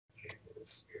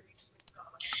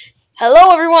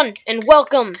Hello everyone, and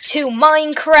welcome to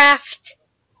Minecraft.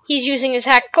 He's using his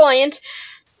hacked client.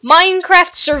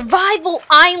 Minecraft Survival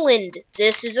Island.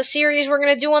 This is a series we're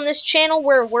gonna do on this channel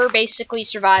where we're basically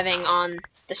surviving on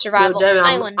the survival Devin,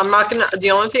 island. I'm not gonna.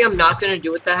 The only thing I'm not gonna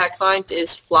do with the hack client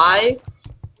is fly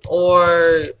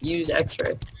or use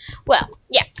X-ray. Well,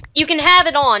 yeah, you can have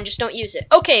it on, just don't use it.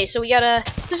 Okay, so we got a.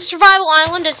 This is Survival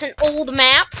Island. It's an old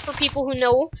map for people who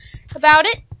know about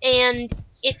it, and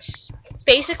it's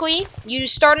basically you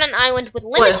start on an island with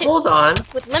limited. Wait, hold on.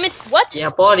 With limits. What? Yeah,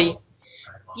 buddy.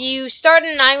 You start on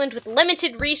an island with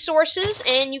limited resources,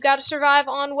 and you gotta survive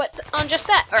on just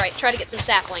that. Alright, try to get some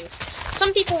saplings.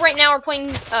 Some people right now are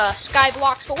playing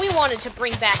Skyblocks, but we wanted to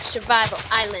bring back Survival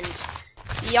Island.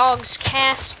 The Yogs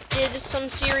Cast did some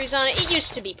series on it. It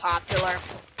used to be popular.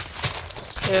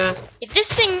 Yeah. If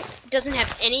this thing doesn't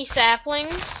have any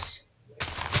saplings...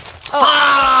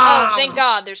 Oh, thank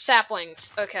God, there's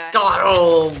saplings. Okay.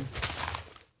 Got him.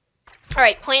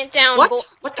 Alright, plant down... What?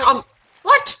 What?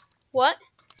 What? What?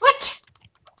 What?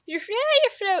 You're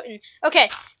floating. Okay,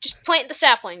 just plant the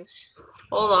saplings.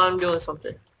 Hold on, I'm doing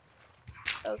something.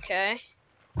 Okay.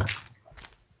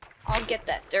 I'll get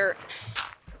that dirt.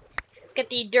 Get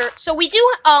the dirt. So we do,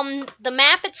 the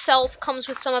map itself comes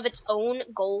with some of its own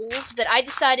goals, but I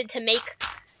decided to make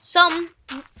some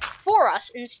for us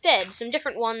instead. Some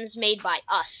different ones made by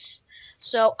us.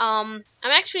 So, I'm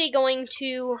actually going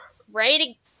to,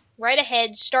 right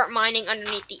ahead, start mining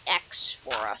underneath the X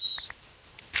for us.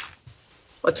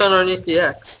 What's underneath the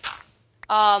X?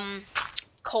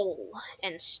 Coal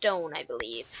and stone, I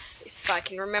believe. If I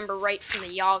can remember right from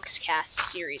the Yogs Cast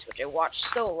series, which I watched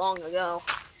so long ago.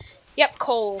 Yep,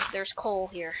 coal. There's coal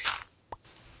here.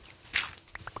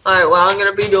 Alright, what I'm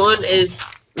gonna be doing is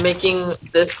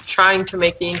trying to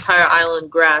make the entire island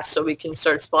grass so we can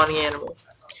start spawning animals.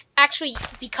 Actually,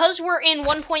 because we're in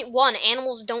 1.1,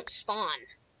 animals don't spawn.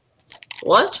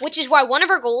 What? Which is why one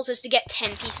of our goals is to get 10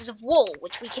 pieces of wool,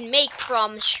 which we can make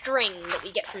from string that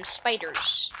we get from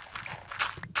spiders.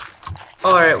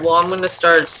 Alright, well I'm gonna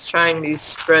start trying to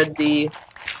spread the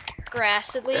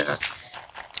grass at least. Yeah.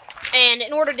 And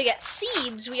in order to get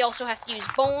seeds, we also have to use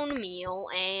bone meal,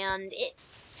 and it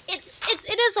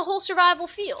is a whole survival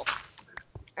feel.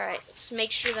 Alright, let's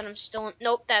make sure that I'm still in,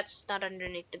 nope, that's not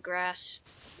underneath the grass.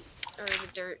 Or the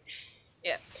dirt.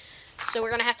 Yeah. So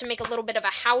we're gonna have to make a little bit of a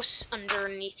house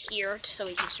underneath here so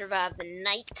we can survive the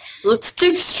night. Let's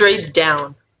dig straight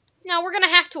down. No, we're gonna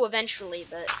have to eventually,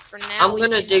 but for now I'm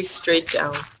gonna dig straight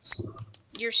down.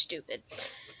 You're stupid.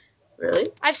 Really?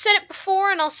 I've said it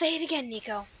before and I'll say it again,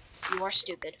 Nico. You are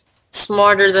stupid.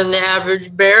 Smarter than the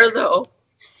average bear, though.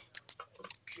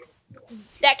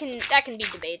 That can be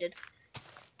debated.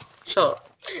 Shut up.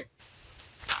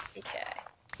 Okay.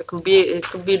 It can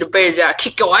be debated. I'll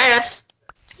kick your ass.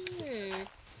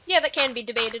 Yeah, that can be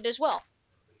debated as well.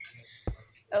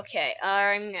 Okay,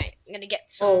 I'm gonna get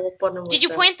some. Oh, what button was Did you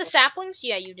that? plant the saplings?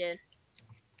 Yeah, you did.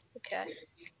 Okay.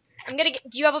 I'm gonna get.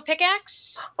 Do you have a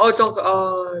pickaxe? Oh, don't.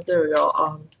 There we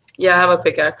go. Yeah, I have a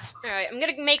pickaxe. All right, I'm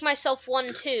gonna make myself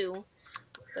one too.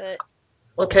 But.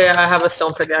 Okay, I have a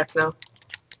stone pickaxe now.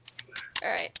 All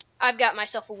right, I've got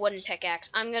myself a wooden pickaxe.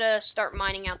 I'm gonna start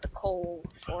mining out the coal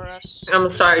for us. I'm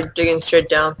sorry, digging straight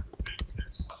down.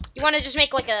 You want to just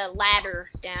make like a ladder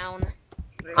down.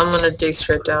 I'm gonna dig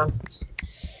straight down.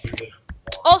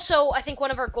 Also, I think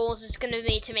one of our goals is gonna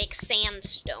be to make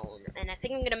sandstone, and I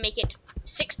think I'm gonna make it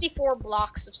 64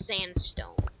 blocks of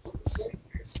sandstone.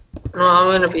 No,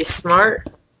 I'm gonna be smart.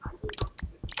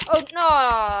 Oh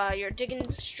no, you're digging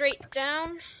straight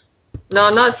down? No,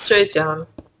 not straight down.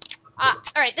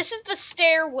 Alright, this is the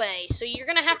stairway, so you're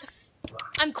gonna have to...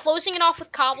 I'm closing it off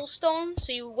with cobblestone,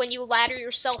 so when you ladder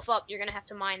yourself up, you're gonna have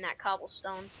to mine that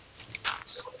cobblestone.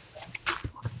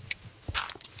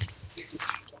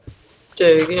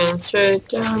 Digging straight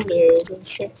down, digging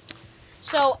straight.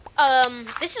 So,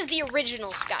 this is the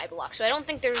original skyblock, so I don't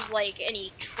think there's, like,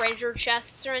 any treasure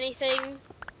chests or anything.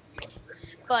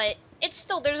 But, it's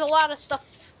still, there's a lot of stuff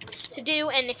to do,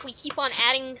 and if we keep on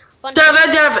adding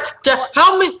Devin,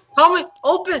 help me,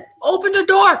 open the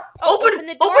door, open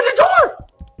the door.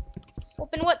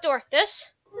 Open what door? This?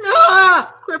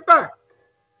 Ah, creeper.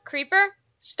 Creeper?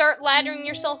 Start laddering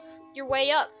yourself your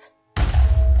way up.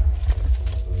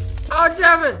 Oh,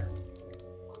 Devin.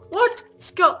 What?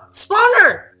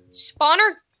 Spawner.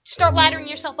 Spawner? Start laddering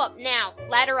yourself up now.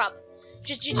 Ladder up.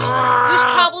 Just use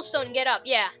cobblestone and get up.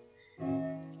 Yeah.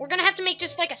 We're gonna have to make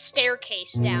just like a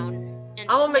staircase down. I'm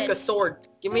gonna make a sword.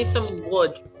 Give me some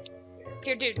wood.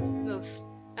 Here, dude. Move.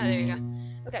 Oh, there you go.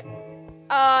 Okay.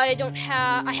 I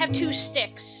have 2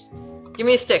 sticks. Give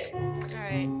me a stick.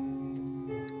 Alright.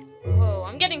 Whoa.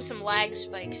 getting some lag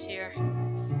spikes here.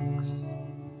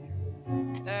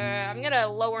 I'm gonna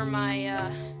lower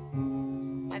my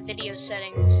my video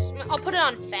settings. I'll put it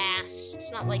on fast.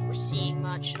 It's not like we're seeing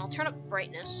much, and I'll turn up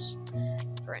brightness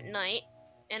for at night.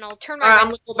 And I'll turn my. Alright, I'm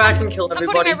gonna go back and kill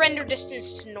everybody. I'm putting my render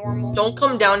distance to normal. Don't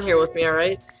come down here with me,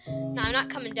 alright? No, I'm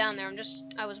not coming down there.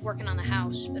 I was working on the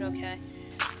house, but okay.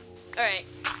 Alright.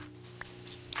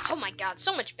 Oh my god,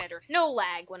 so much better. No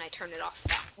lag when I turn it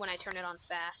off. When I turn it on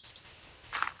fast.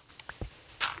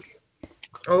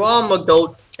 Well, I'm a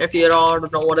goat. If you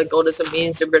don't know what a goat is, it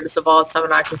means the greatest of all time,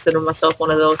 and I consider myself one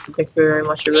of those. So thank you very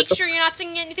much. Make sure you're not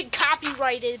saying anything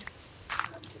copyrighted.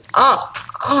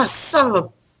 Ah, son of a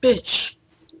bitch.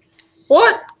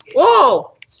 What?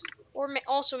 Whoa! Or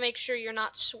also make sure you're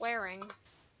not swearing.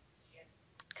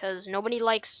 Because nobody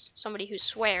likes somebody who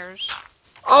swears.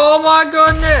 Oh my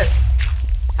goodness!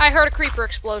 I heard a creeper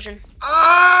explosion.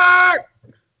 Ah!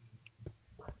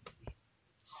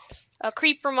 A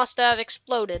creeper must have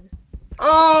exploded.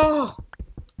 Oh!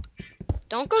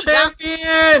 Don't go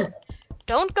Champion!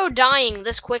 Don't go dying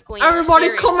this quickly.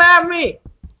 Everybody come at me!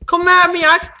 Come at me!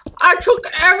 I took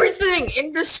everything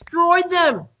and destroyed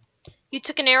them! You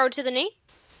took an arrow to the knee?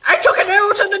 I took an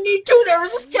arrow to the knee too! There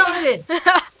was a skeleton!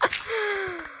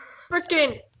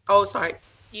 Freaking... Oh, sorry.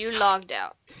 You logged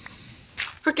out.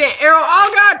 Freaking arrow!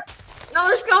 Oh god!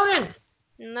 Another skeleton!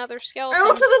 Another skeleton.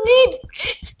 Arrow to the knee!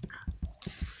 Bitch.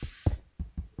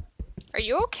 Are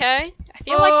you okay? I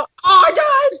feel like... Oh, I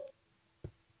died!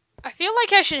 I feel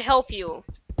like I should help you.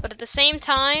 But at the same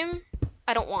time,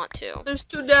 I don't want to. There's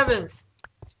two Devons.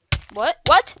 What?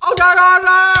 What? Oh god, oh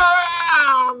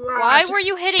no! Why were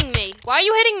you hitting me? Why are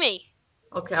you hitting me?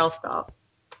 Okay, I'll stop.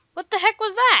 What the heck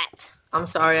was that? I'm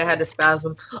sorry, I had to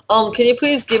spasm. Can you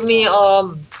please give me,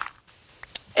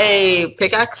 a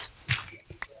pickaxe?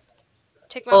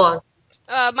 Take my... Hold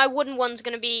on. My wooden one's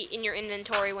gonna be in your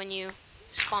inventory when you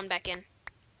spawn back in.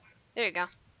 There you go.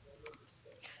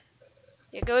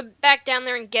 Yeah, go back down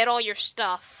there and get all your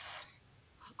stuff.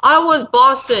 I was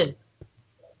bossing.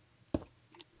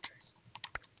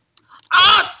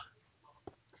 Ah!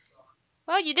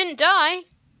 Well, you didn't die.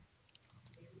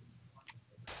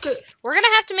 Good. We're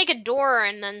gonna have to make a door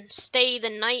and then stay the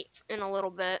night in a little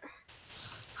bit.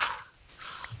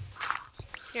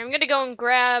 Here, I'm gonna go and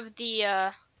grab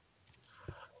the,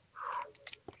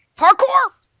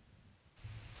 parkour!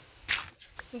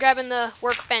 I'm grabbing the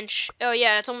workbench. Oh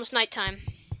yeah, it's almost nighttime.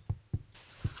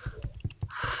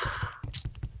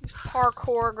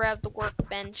 Parkour, grab the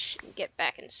workbench, and get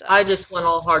back inside. I just went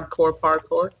all hardcore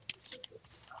parkour.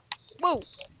 Whoa!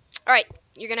 Alright,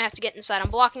 you're gonna have to get inside.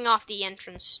 I'm blocking off the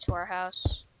entrance to our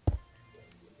house.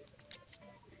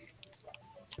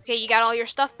 Okay, you got all your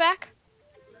stuff back?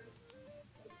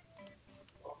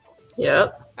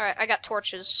 Yep. Alright, I got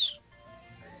torches.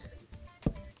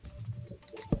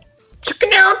 Took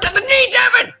an arrow to the knee,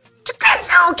 Devin! Took an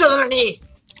arrow to the knee!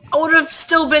 I would have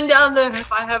still been down there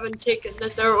if I haven't taken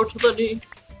this arrow to the knee.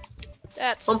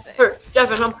 That's I'm fair. hurt,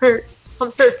 Devin, I'm hurt.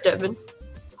 I'm hurt, Devin.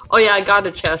 Oh yeah, I got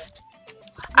a chest.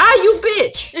 Ah, you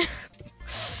bitch!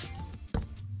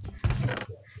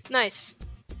 Nice.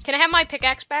 Can I have my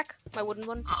pickaxe back? My wooden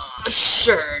one?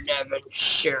 Sure, Devin,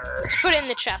 sure. Let's put it in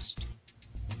the chest.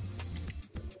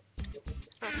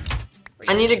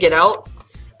 I need to get out.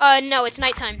 No, it's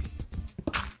nighttime.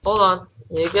 Hold on.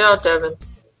 I need to get out, Devin.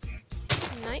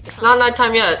 Nighttime. It's not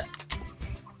nighttime yet.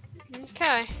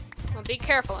 Okay. Well, be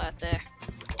careful out there.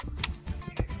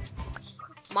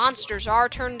 Monsters are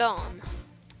turned on.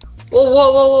 Whoa,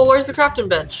 whoa, whoa, whoa, where's the crafting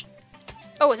bench?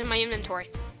 Oh, it's in my inventory.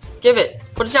 Give it.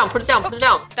 Put it down, put it down, put it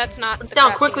down. That's not Put it the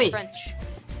down, crafting quickly. French.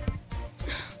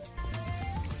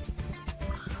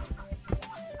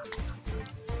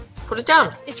 Put it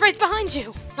down. It's right behind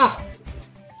you. Ah.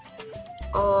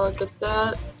 Get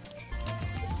that.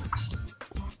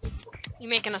 You're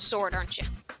making a sword, aren't you?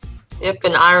 Yep,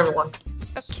 an iron one.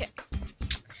 Okay.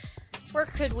 Where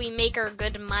could we make our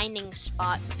good mining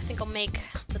spot? I think I'll make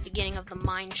the beginning of the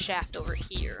mine shaft over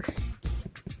here.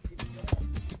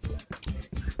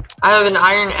 I have an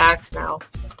iron axe now.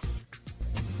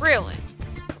 Really?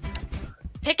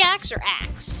 Pickaxe or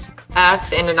axe?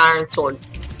 Axe and an iron sword.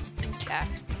 Okay.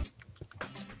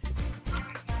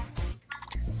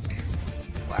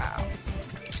 Wow.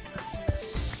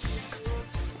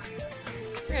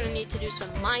 We're gonna need to do some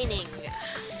mining.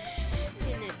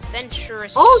 An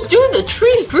adventurous. Oh, dude, the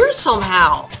trees grew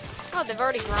somehow. Oh, they've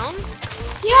already grown?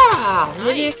 Yeah,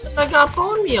 maybe Nice. it's 'cause I got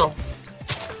bone meal.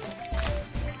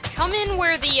 Come in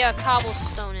where the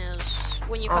cobblestone is.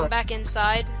 When you come Alright. back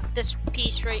inside, this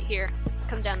piece right here.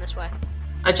 Come down this way.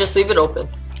 I just leave it open.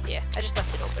 Yeah, I just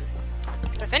left it open.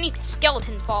 But if any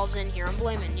skeleton falls in here, I'm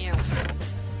blaming you.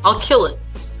 I'll kill it.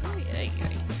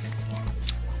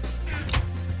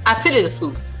 I pity the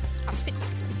food.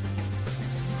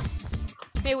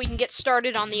 Maybe we can get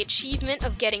started on the achievement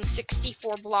of getting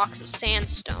 64 blocks of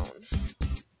sandstone.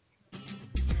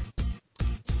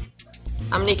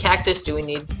 How many cactus do we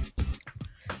need?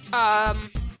 I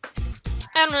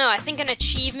don't know. I think an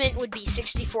achievement would be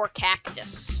 64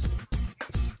 cactus,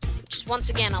 which is once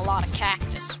again a lot of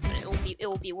cactus, but it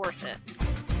will be worth it.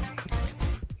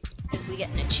 If we get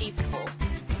an achievable,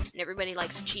 and everybody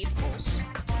likes achievables.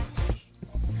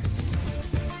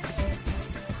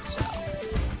 So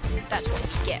that's what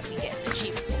we get. We get an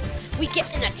achievable. We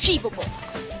get an achievable.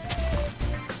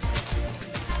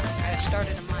 Alright, I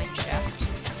started a mine shaft.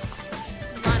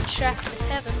 Mine shaft to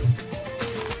heaven.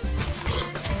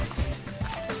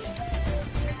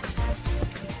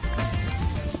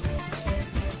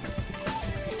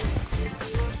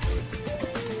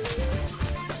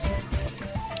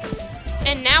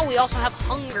 And now we also have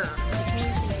hunger, which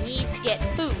means we need to get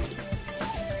food.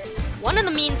 One of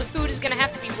the means of food is going to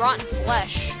have to be rotten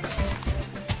flesh.